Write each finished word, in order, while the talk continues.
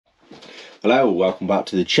Hello, welcome back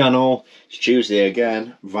to the channel. It's Tuesday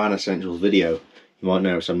again, van essentials video. You might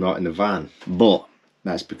notice I'm not in the van, but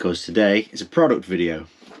that's because today is a product video.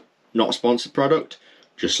 Not a sponsored product,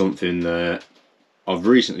 just something that I've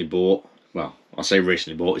recently bought. Well, I say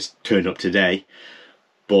recently bought, it's turned up today,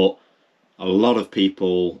 but a lot of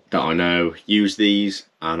people that I know use these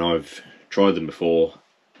and I've tried them before,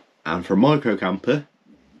 and for a micro camper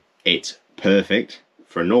it's perfect.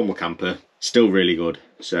 For a normal camper, still really good.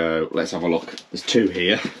 So let's have a look. There's two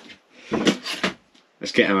here.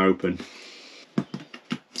 Let's get them open.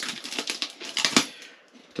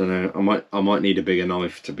 Don't know. I might need a bigger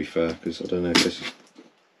knife, to be fair, because I don't know if this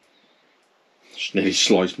just nearly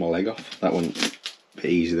sliced my leg off. That went a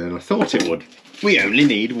bit easier than I thought it would. We only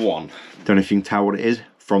need one. Don't know if you can tell what it is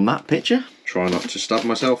from that picture. Try not to stab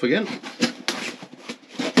myself again.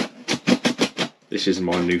 This is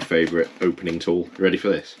my new favourite opening tool. You ready for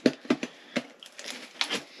this?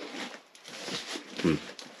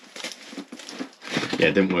 Yeah,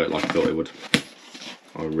 it didn't work like I thought it would.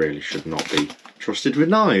 I really should not be trusted with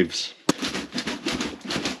knives.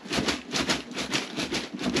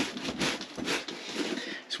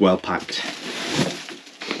 It's well packed.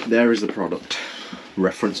 There is the product.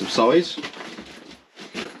 Reference of size.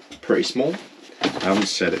 Pretty small. I haven't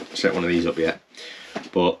set one of these up yet.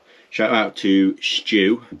 But shout out to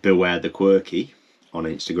Stu, Beware the Quirky, on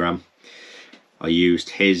Instagram. I used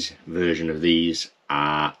his version of these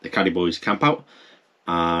at the Caddy Boys camp out,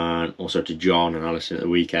 and also to John and Alison at the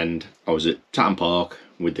weekend. I was at Tatton Park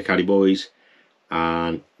with the Caddy Boys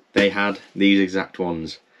and they had these exact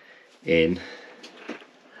ones in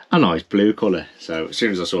a nice blue colour. So as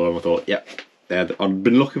soon as I saw them I thought, yep, I'd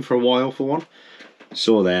been looking for a while for one.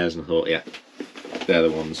 Saw theirs and I thought, yeah, they're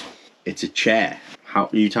the ones. It's a chair. How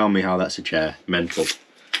you tell me how that's a chair? Mental.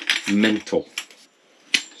 Mental.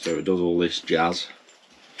 So it does all this jazz.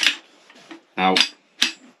 Ow.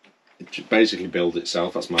 It basically builds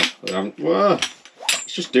itself, that's mad. Whoa,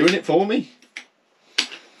 it's just doing it for me.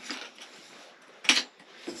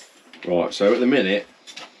 Right, so at the minute,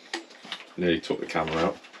 nearly took the camera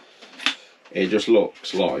out. It just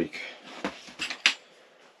looks like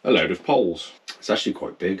a load of poles. It's actually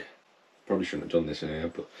quite big. Probably shouldn't have done this in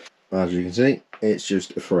here, but as you can see, it's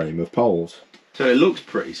just a frame of poles. So it looks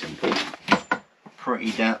pretty simple.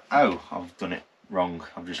 Pretty down. Oh, I've done it wrong.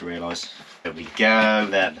 I've just realised. There we go.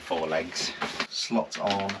 There are the four legs. Slots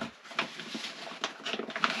on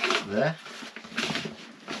there.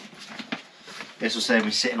 This will save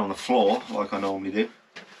me sitting on the floor like I normally do.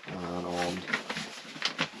 And on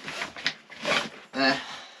there.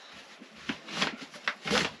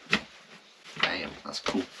 Bam, that's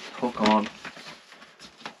cool. Hook on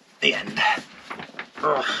the end.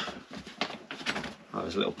 Ugh. Oh,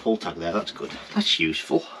 there's a little pull tag there, that's good. That's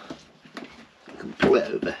useful. You can pull it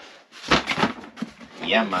over.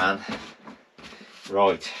 Yeah, man.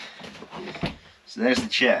 Right. So there's the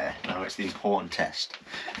chair. Now it's the important test.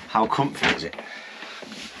 How comfy is it?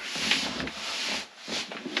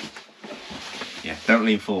 Yeah, don't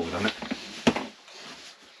lean forward on it.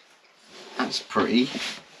 That's pretty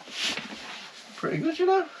good, you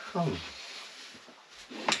know. I'm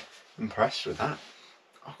impressed with that.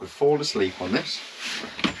 I could fall asleep on this.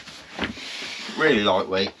 Really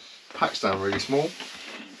lightweight, packs down really small,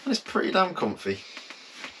 and it's pretty damn comfy.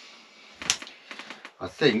 I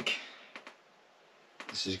think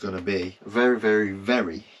this is going to be a very, very,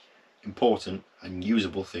 very important and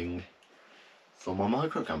usable thing for my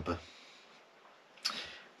micro camper.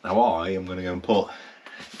 Now I am going to go and put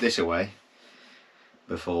this away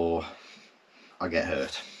before I get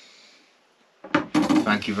hurt.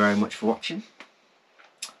 Thank you very much for watching.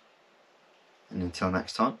 And until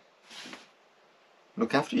next time,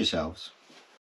 look after yourselves.